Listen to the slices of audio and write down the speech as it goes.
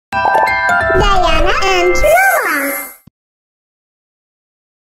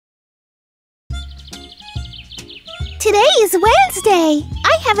Today is Wednesday.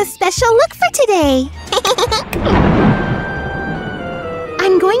 I have a special look for today.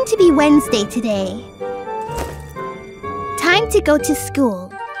 I'm going to be Wednesday today. Time to go to school.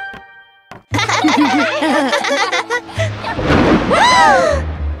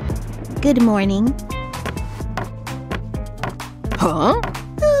 Good morning. Huh?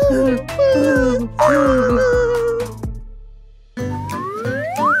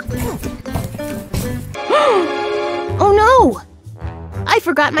 Oh no! I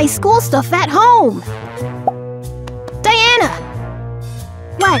forgot my school stuff at home. Diana!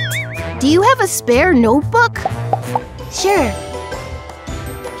 What? Do you have a spare notebook? Sure.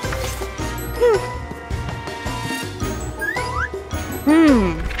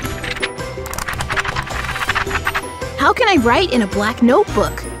 How can I write in a black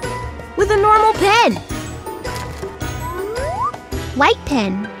notebook? With a normal pen. White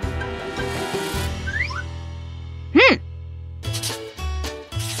pen.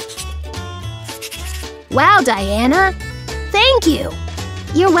 Wow, Diana. Thank you.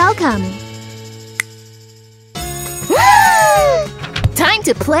 You're welcome. Time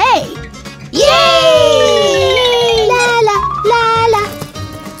to play. Yay! La la la la.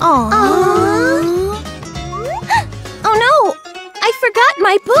 Aww. Oh no! I forgot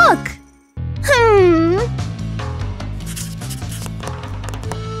my book.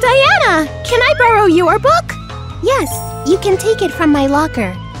 Diana, can I borrow your book? Yes, you can take it from my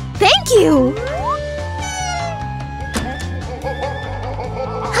locker. Thank you.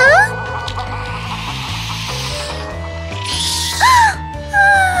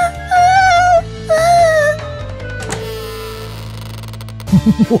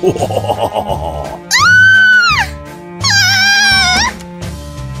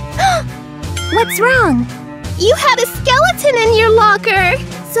 What's wrong? You had a skeleton in your locker!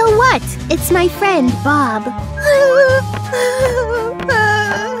 So what? It's my friend, Bob.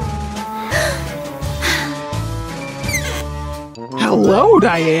 Hello,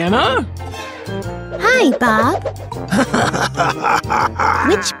 Diana. Hi, Bob.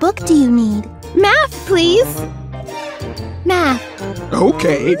 Which book do you need? Math, please. Math.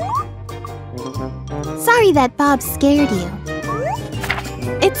 Okay. Sorry that Bob scared you.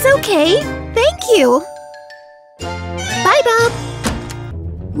 It's okay. Thank you. Bye, Bob.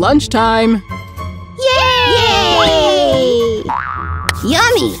 Lunchtime. Yay!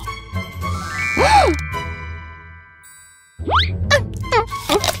 Yummy!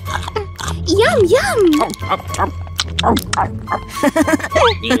 Yum, yum!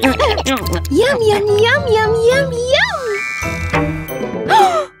 Yum, yum, yum, yum, yum, yum!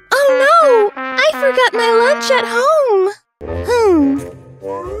 Oh no! I forgot my lunch at home!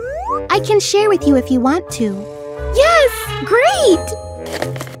 I can share with you if you want to. Yes! Great!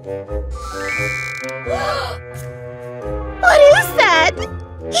 What is that?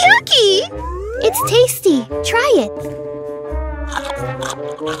 Yucky! It's tasty. Try it.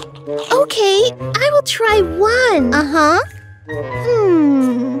 Okay, I will try one.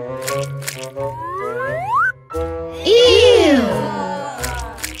 Ew!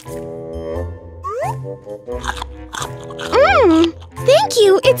 Thank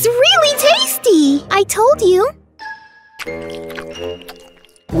you. It's really tasty. I told you.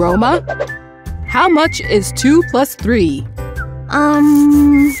 Roma, how much is 2 plus 3?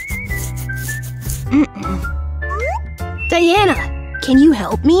 Diana, can you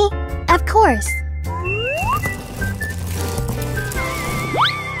help me? Of course.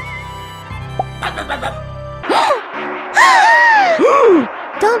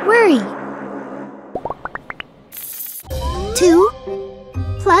 Don't worry. 2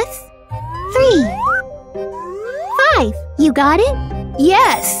 plus 3. 5. You got it?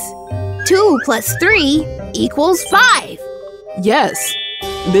 Yes. 2 plus 3 equals 5. Yes,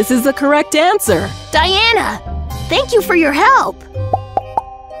 this is the correct answer. Diana, thank you for your help.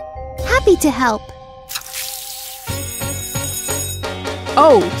 Happy to help.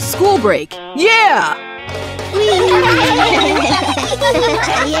 Oh, school break. Yeah!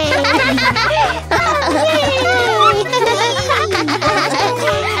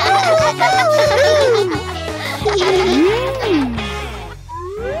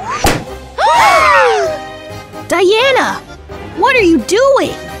 Diana, what are you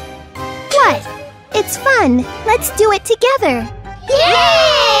doing? What? It's fun. Let's do it together.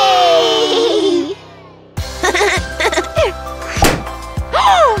 Yay!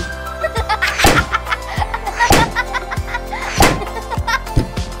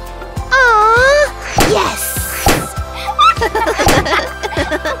 Aww! Yes!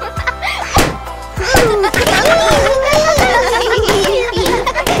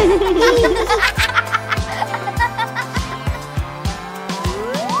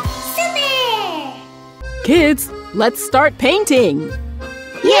 Let's start painting!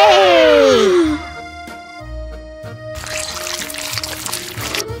 Yay!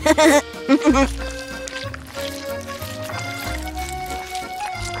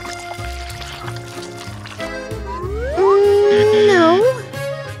 No,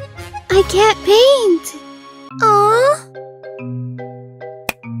 I can't paint. Aww.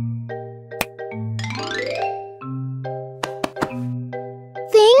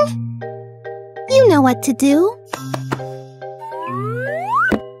 Thing, you know what to do.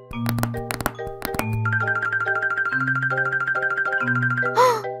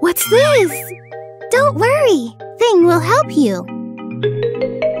 What's this? Don't worry, Thing will help you.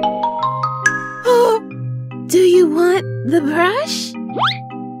 Do you want the brush?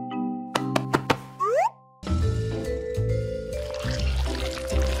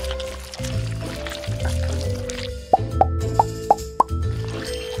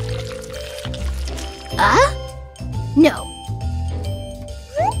 No.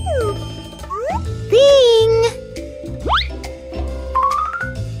 Thing!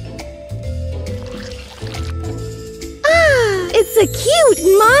 It's a cute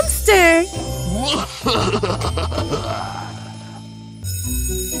monster!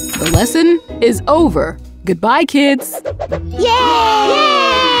 The lesson is over. Goodbye, kids! Yay! Yay!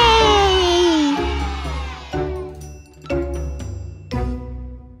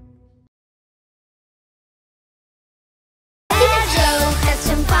 Let's go, have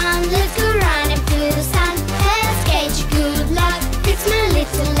some fun, let's go run into the sun. Let's catch good luck, it's my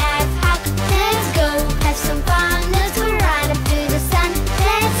little life hack. Let's go, have some fun, let's go run into the sun.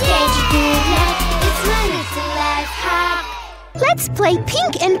 Let's catch good luck, it's my little life hack. Let's play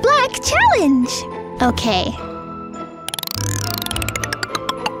Pink and Black Challenge! Okay.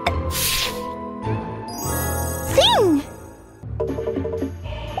 Thing!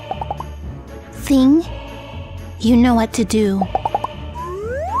 Thing, you know what to do.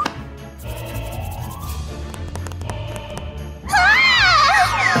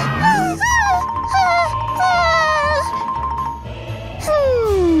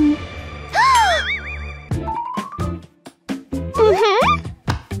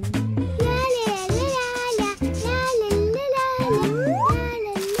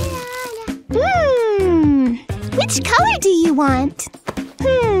 Which color do you want?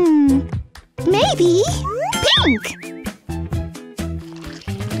 Maybe pink.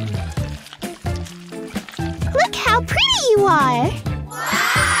 Look how pretty you are.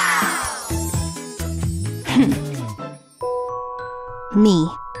 Me.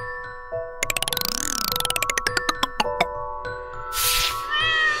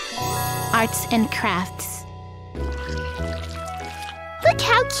 Arts and crafts. Look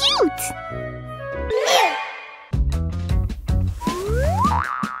how cute!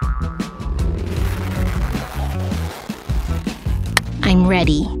 I'm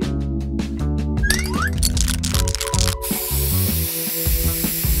ready.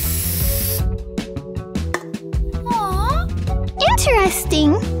 Aww.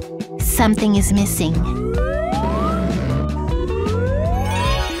 Interesting. Something is missing.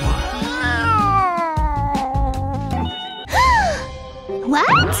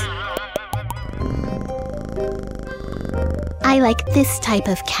 What? I like this type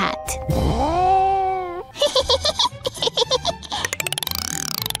of cat.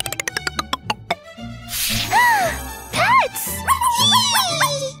 Pets!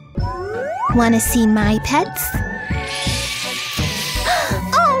 Wanna see my pets?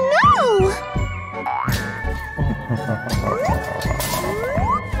 Oh no!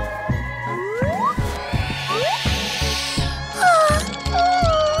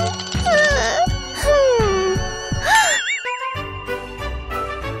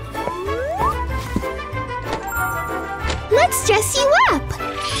 Let's dress you up!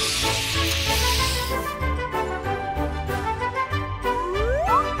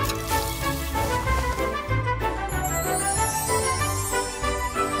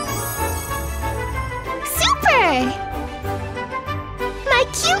 Super! My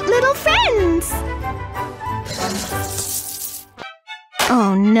cute little friends!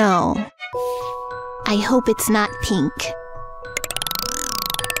 Oh no. I hope it's not pink.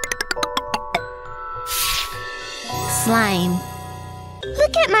 Slime.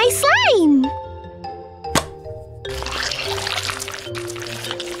 Look at my slime!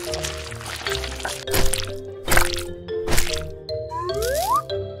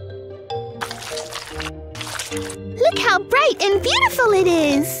 Look how bright and beautiful it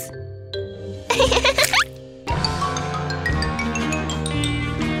is!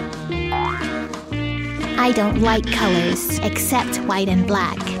 I don't like colors except white and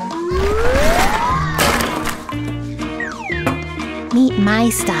black. Meet my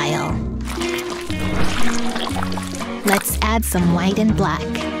style. Let's add some white and black.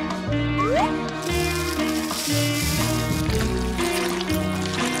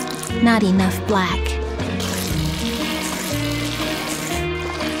 Not enough black.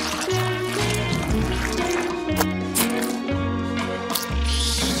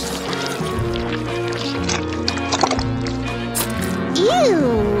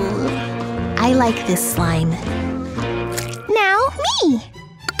 Ew! I like this slime. Now me!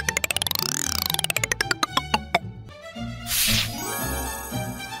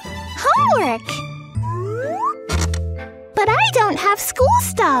 Homework! But I don't have school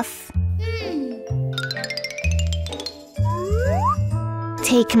stuff.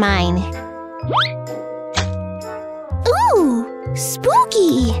 Take mine. Ooh!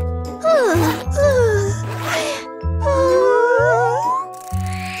 Spooky!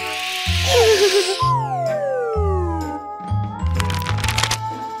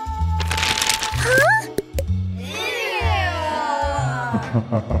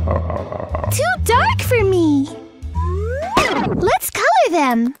 Too dark for me! Let's color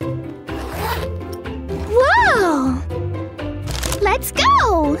them! Whoa! Let's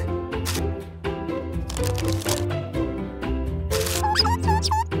go!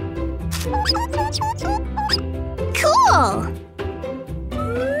 Cool!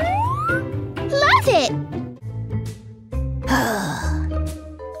 Love it!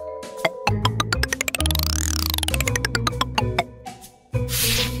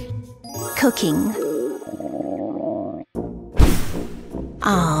 Cooking.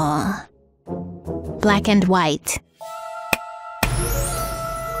 Aww. Black and white.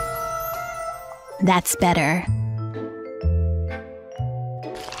 That's better.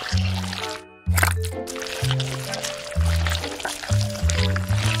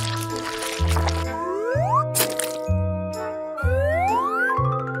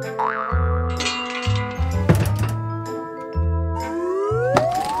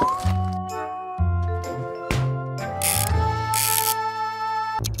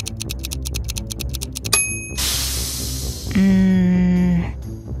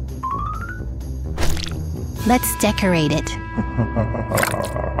 Let's decorate it.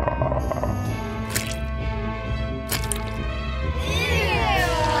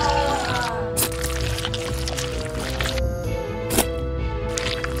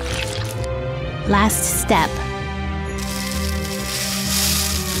 Last step.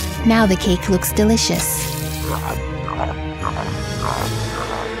 Now the cake looks delicious.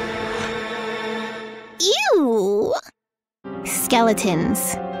 Ew!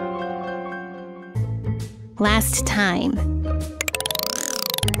 Skeletons. Last time.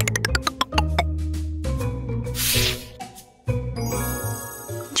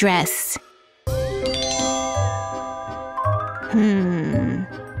 Dress.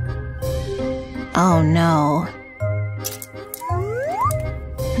 Oh no.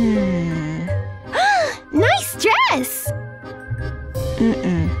 Nice dress!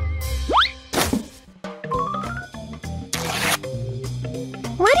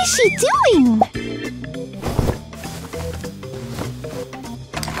 What is she doing?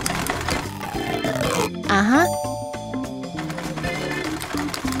 Uh-huh.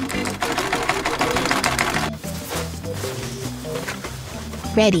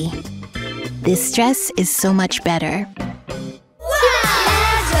 Ready. This dress is so much better. Let's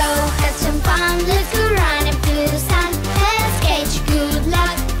go, have some fun, let's go running through the sun. Let's catch good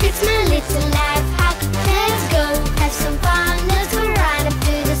luck, it's my little life hack. Let's go, have some fun, let's go running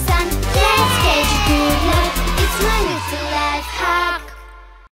through the sun. Let's catch good luck, it's my little life hack.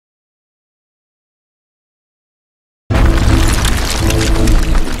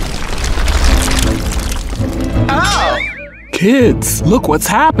 Kids, look what's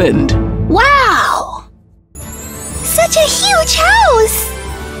happened! Wow! Such a huge house!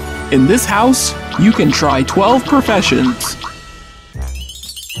 In this house, you can try 12 professions.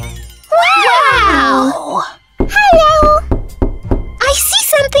 Wow! Hello! I see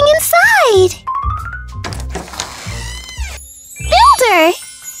something inside! Builder!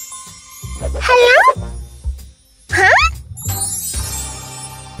 Hello? Huh?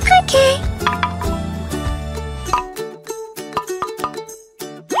 Okay.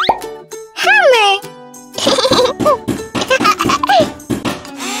 Hammer!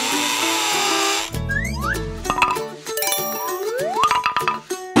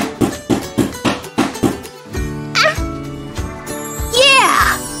 Yeah!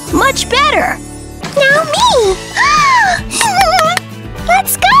 Much better! Now me!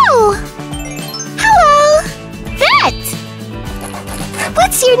 Let's go! Hello! Vet!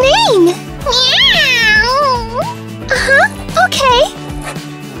 What's your name? Meow! Uh-huh, okay.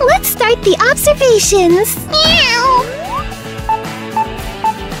 start the observations. Meow.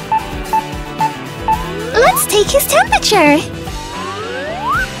 Let's take his temperature.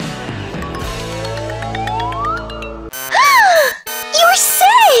 You're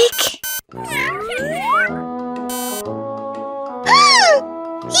sick!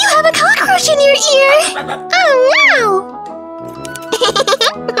 You have a cockroach in your ear! Oh no!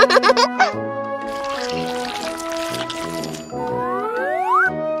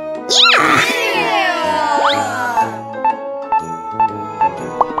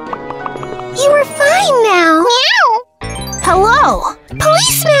 You are fine now. Meow. Hello,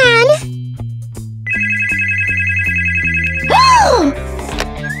 policeman. Help!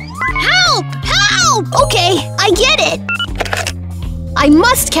 Help! Okay, I get it. I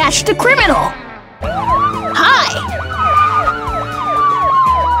must catch the criminal. Hi.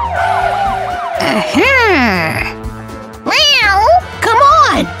 Meow. Come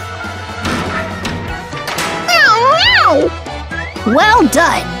on. Meow, meow. Well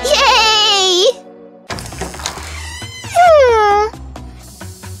done. Yay!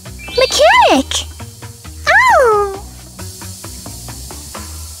 Mechanic. Oh.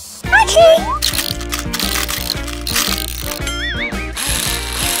 Okay.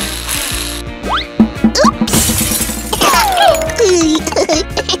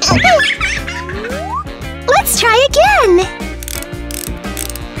 Let's try again.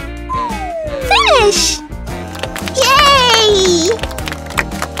 Finish. Yay!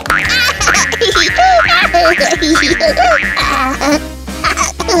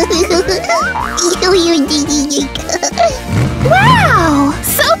 Wow!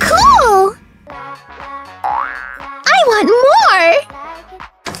 So cool! I want more!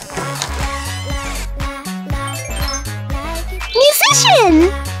 Musician!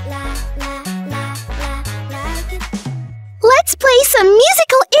 Let's play some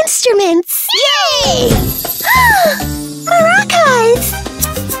musical instruments! Yay! Maracas!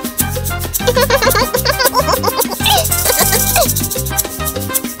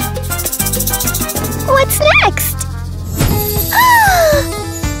 What's next?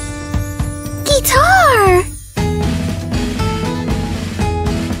 Guitar!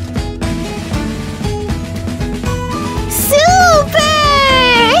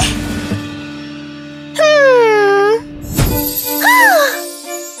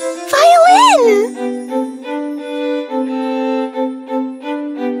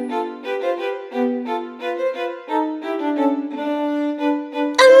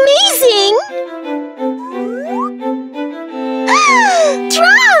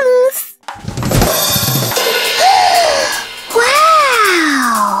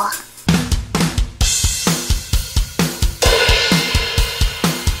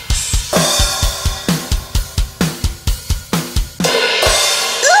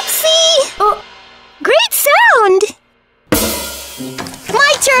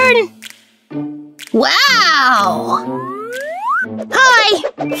 Wow! Hi,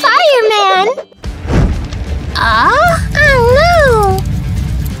 fireman! Oh no!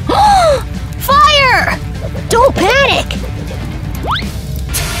 Fire! Don't panic!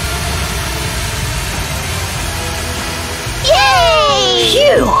 Yay!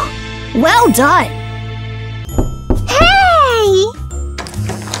 Phew! Well done! Hey!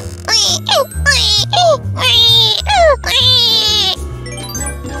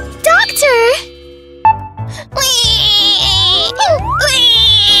 Doctor!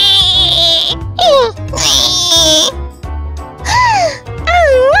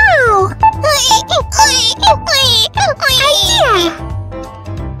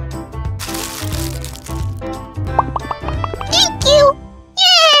 Thank you!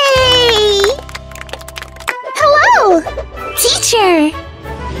 Yay! Hello, teacher!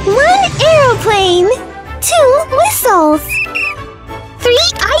 1 aeroplane, 2 whistles,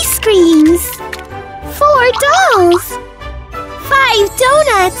 3 ice creams, 4 dolls, 5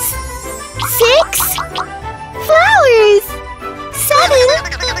 donuts, 6 flowers, 7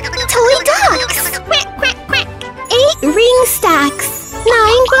 toy ducks, 8 ring stacks, 9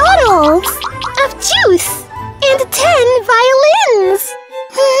 bottles of juice, and 10 violins.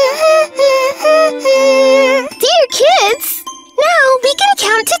 Dear kids, now we can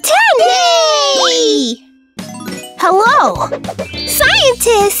count to 10. Yay! Hello,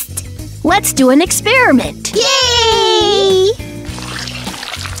 scientist. Let's do an experiment. Yay!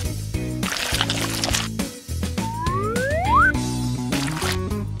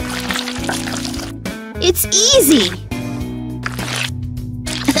 It's easy.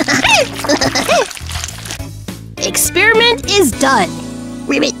 Experiment is done.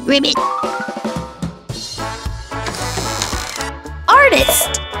 Ribbit, ribbit.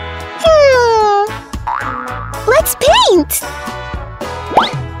 Artist, paint!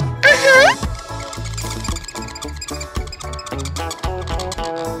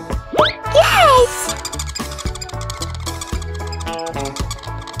 Yes!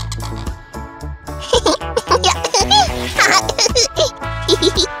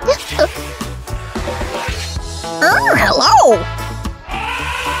 Oh, hello!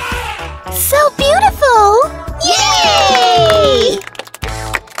 So beautiful! Yay!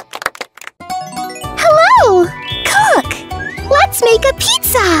 Hello! Cook! Let's make a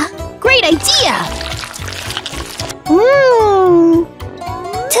pizza! Great idea! Mmm!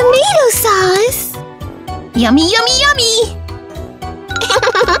 Tomato sauce! Yummy, yummy, yummy!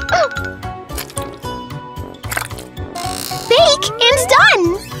 Bake and done!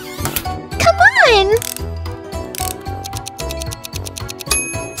 Come on!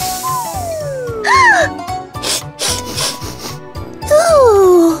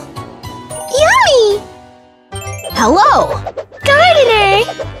 Ooh! Yummy! Hello! Gardener!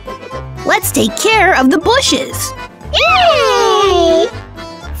 Let's take care of the bushes. Yay!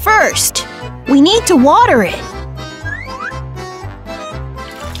 First, we need to water it.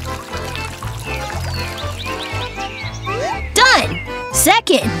 Done!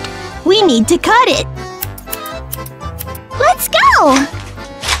 Second, we need to cut it. Let's go!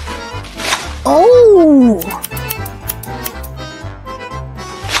 Oh!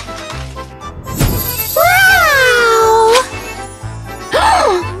 Wow!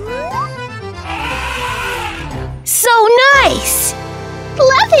 So nice!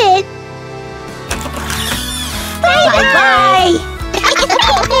 Love it! Bye-bye!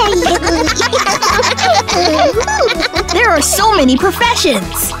 There are so many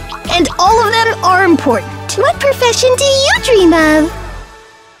professions, and all of them are important. What profession do you dream of?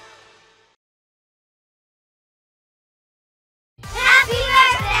 Happy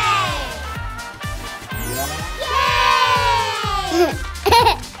birthday!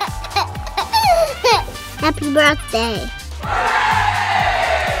 Yay! Happy birthday.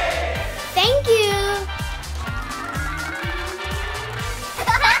 Thank you.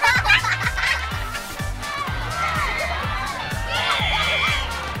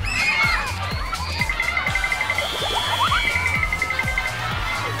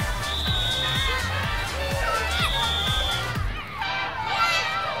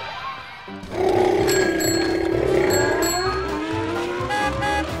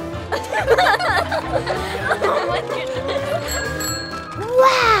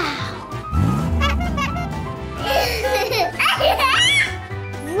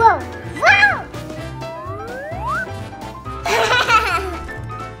 Whoa! Wow!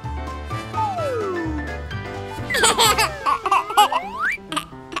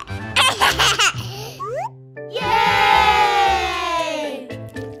 Yay!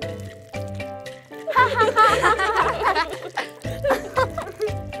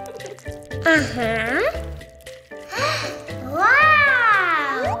 Wow!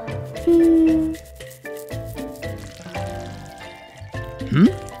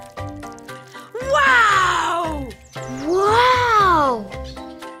 Wow! Wow!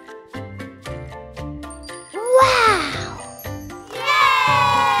 Wow!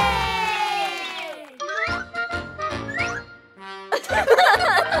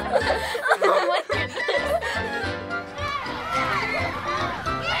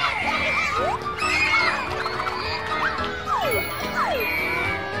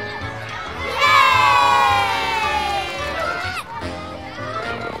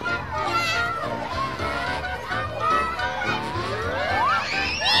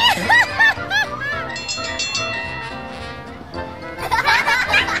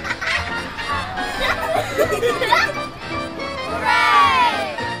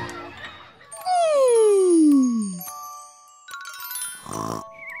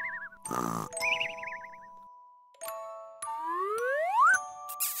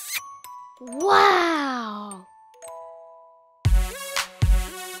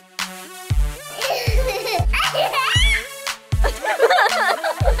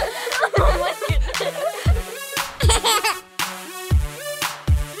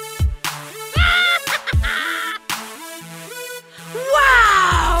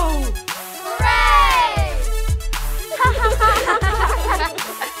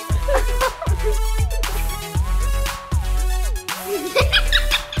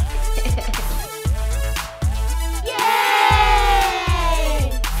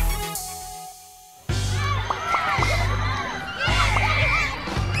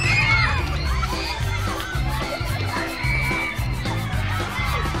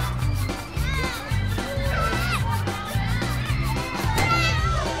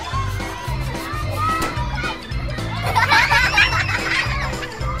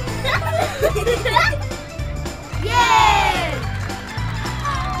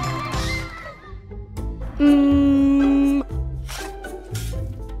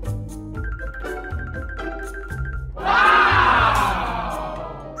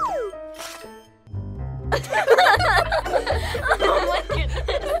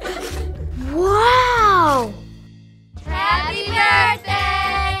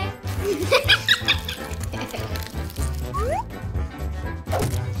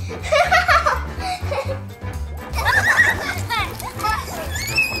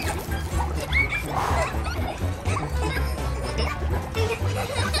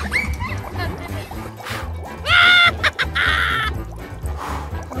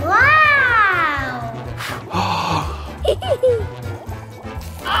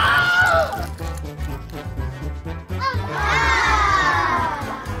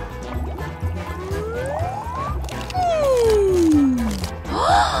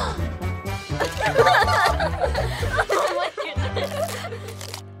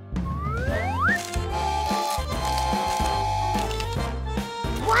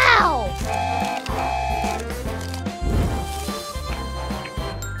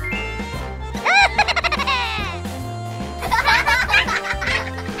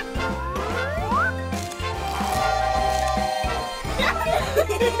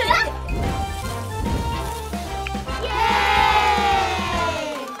 Wow!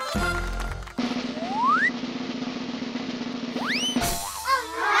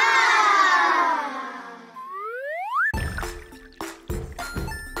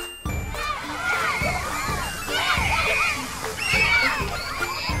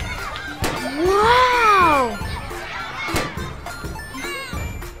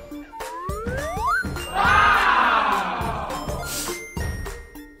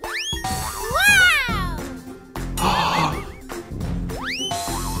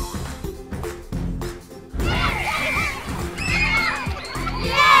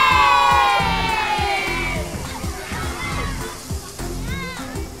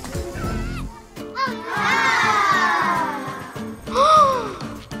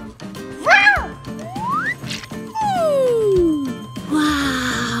 Wow!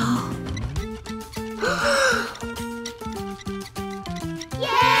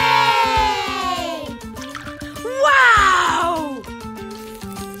 Yay! Wow!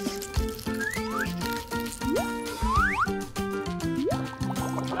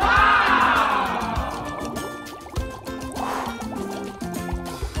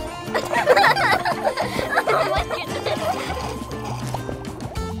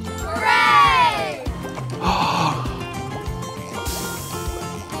 Hooray!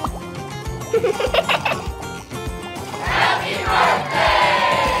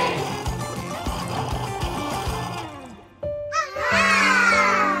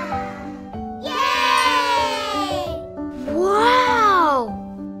 Yay! Wow!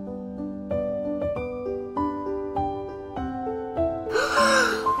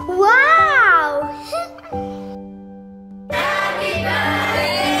 Wow! Happy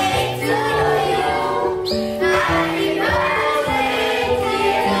birthday to you. Happy birthday,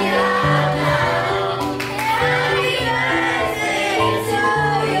 dear Yana. Happy birthday to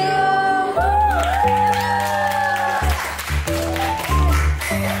you.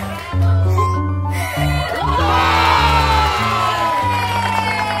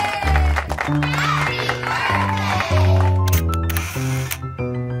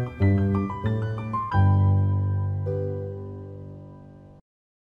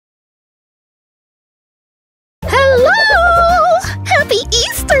 Hello! Happy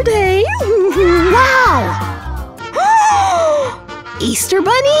Easter Day! Wow! Easter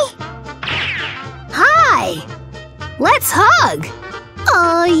Bunny? Hi! Let's hug!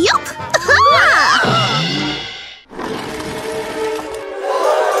 Yup!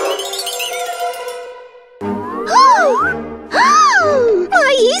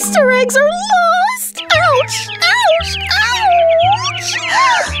 My Easter eggs are lost! Ouch! Ouch! Ouch!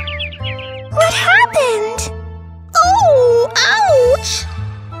 What happened? Oh, ouch!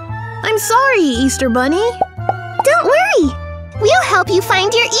 I'm sorry, Easter Bunny. Don't worry. We'll help you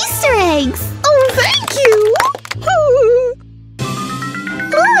find your Easter eggs. Oh, thank you!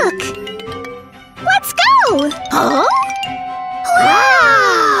 Look! Let's go! Huh?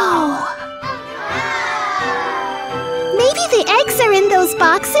 Wow! Maybe the eggs are in those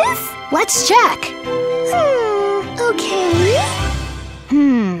boxes? Let's check. Okay.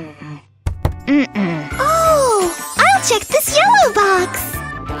 Oh, I'll check this yellow box.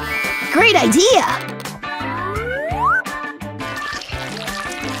 Great idea.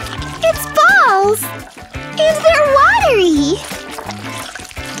 It's balls. And they're watery.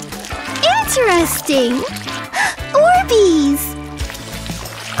 Interesting. Orbeez.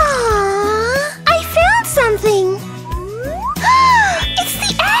 Aww, I found something. It's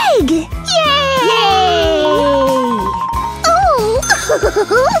the egg. Yay! Oh,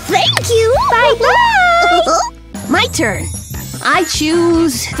 thank you. Bye-bye. My turn. I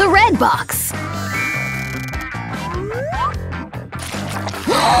choose the red box.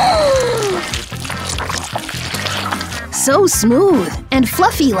 So smooth and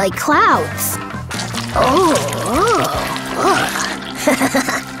fluffy like clouds.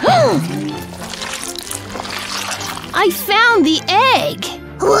 I found the egg.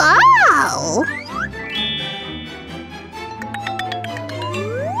 Wow!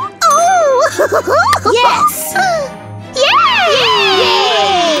 Oh! Yes! Yay!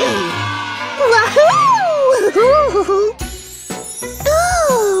 Wahoo!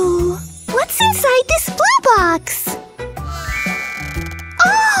 Ooh! What's inside this blue box?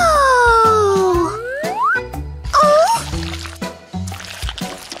 Oh! Oh!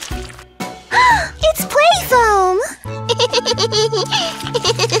 It's play foam!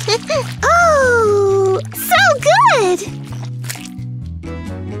 Oh! So good!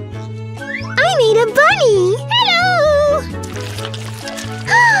 I made a bunny! Hello!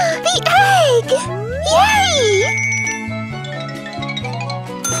 The egg! Yay!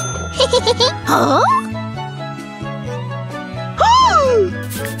 Huh?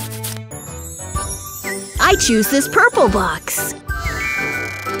 I choose this purple box.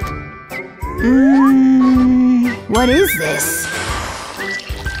 What is this?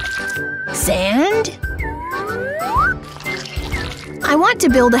 Sand? I want to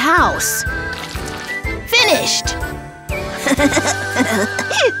build a house. Finished!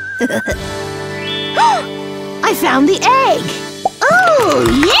 I found the egg! Oh,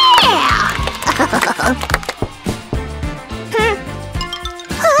 yeah!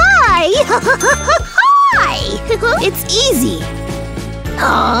 Hi! Hi! It's easy.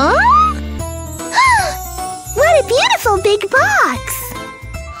 Huh? What a beautiful big box!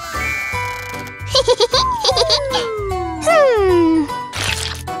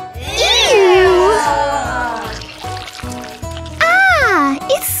 Ew! Ah,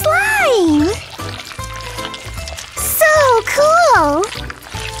 it's slime! So cool!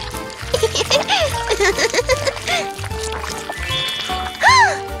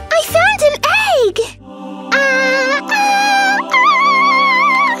 I found an egg!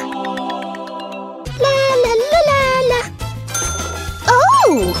 La la la la la!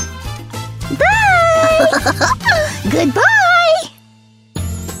 Oh! Bye! Goodbye!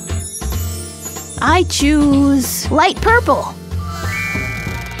 I choose light purple.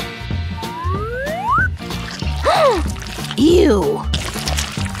 Ew!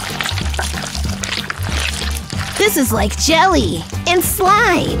 This is like jelly and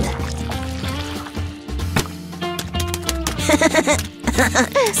slime.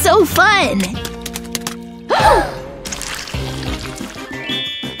 So fun!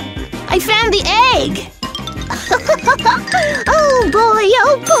 I found the egg! Oh boy,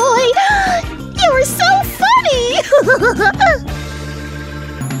 oh boy! You're so funny!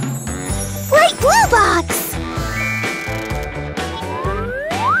 Light blue box!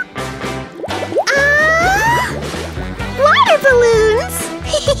 Water balloons!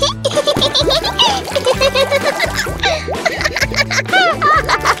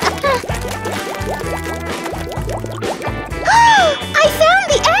 I found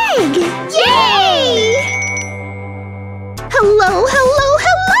the egg! Yay! Hello, hello,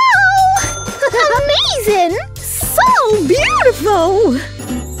 hello! Amazing! So beautiful!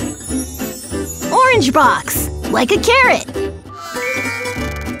 Orange box, like a carrot.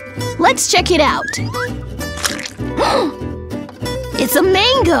 Let's check it out. It's a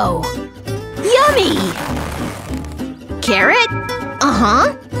mango! Yummy! Carrot?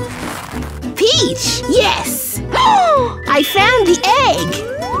 Uh-huh. Peach! Yes! I found the egg!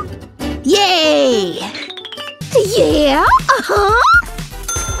 Yay! Yeah? Uh-huh.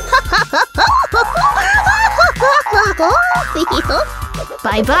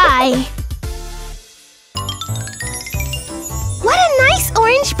 Bye-bye. What a nice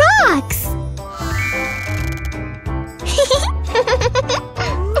orange box!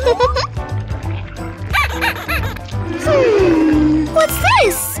 What's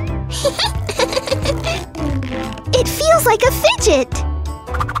this? It feels like a fidget.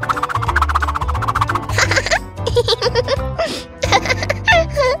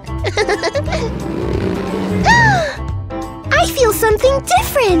 I feel something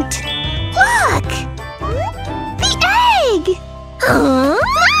different. Look! The egg! Oh,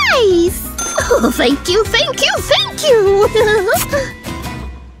 nice! Oh, thank you, thank you, thank you!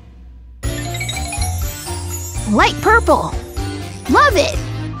 Light purple. Love it!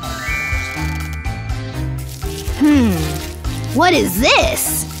 What is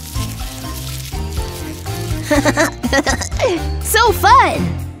this? So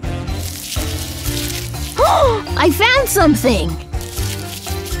fun! I found something!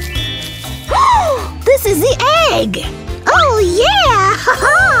 This is the egg! Oh yeah!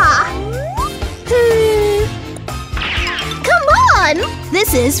 Come on!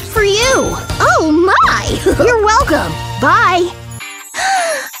 This is for you! Oh my! You're welcome! Bye!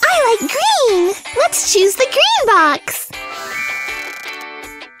 I like green! Let's choose the green box!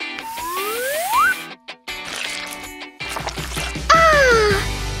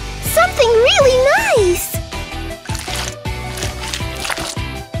 Something really nice!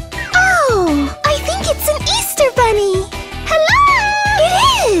 Oh, I think it's an Easter bunny! Hello! It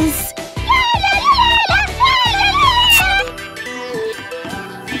is!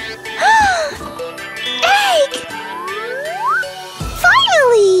 Egg!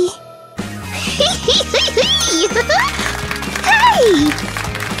 Finally! Hey!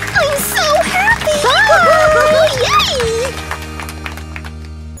 I'm so happy! Yay!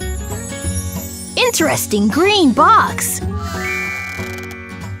 Interesting green box.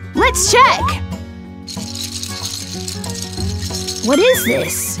 Let's check. What is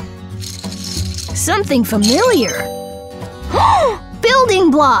this? Something familiar. Building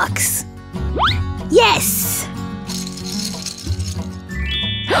blocks. Yes!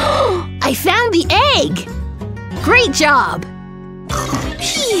 I found the egg! Great job!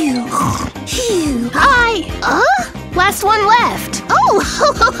 Phew. Phew. Hi! Last one left. Oh,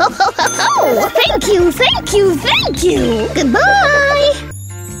 thank you, thank you, thank you. Goodbye.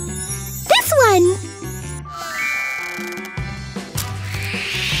 This one!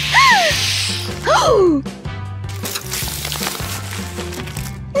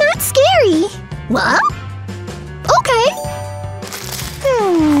 Not scary. What? Okay.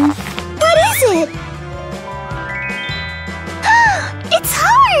 What is it? It's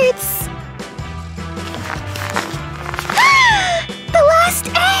hearts! The last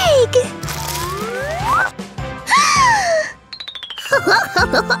egg!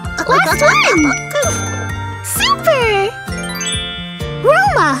 Last one! Super!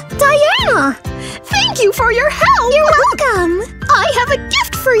 Roma! Diana! Thank you for your help! You're welcome! I have a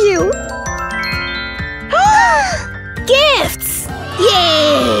gift for you! Gifts!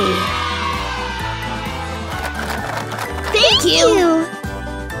 Yay! Thank you!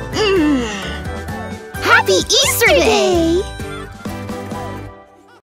 Happy Easter Day!